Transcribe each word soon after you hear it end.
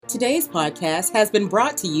Today's podcast has been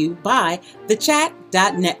brought to you by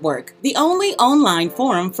thechat.network, the only online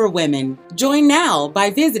forum for women. Join now by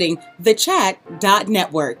visiting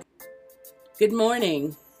thechat.network. Good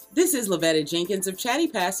morning. This is Lavetta Jenkins of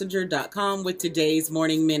chattypassenger.com with today's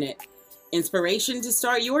Morning Minute. Inspiration to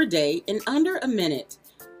start your day in under a minute.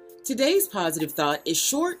 Today's positive thought is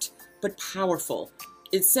short but powerful.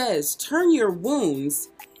 It says, turn your wounds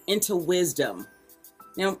into wisdom.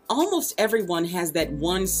 Now, almost everyone has that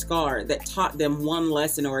one scar that taught them one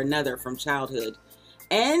lesson or another from childhood.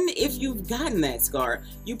 And if you've gotten that scar,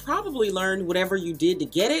 you probably learned whatever you did to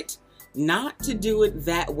get it, not to do it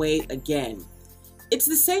that way again. It's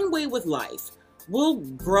the same way with life. We'll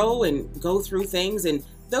grow and go through things, and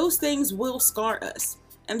those things will scar us,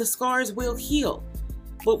 and the scars will heal.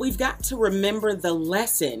 But we've got to remember the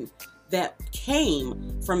lesson that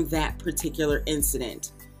came from that particular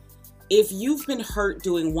incident. If you've been hurt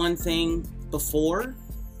doing one thing before,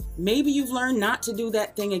 maybe you've learned not to do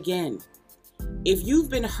that thing again. If you've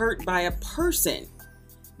been hurt by a person,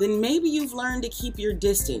 then maybe you've learned to keep your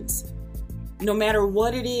distance. No matter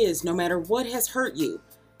what it is, no matter what has hurt you,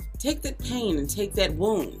 take that pain and take that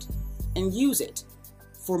wound and use it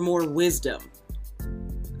for more wisdom.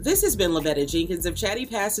 This has been Lavetta Jenkins of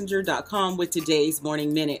chattypassenger.com with today's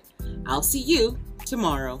Morning Minute. I'll see you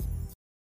tomorrow.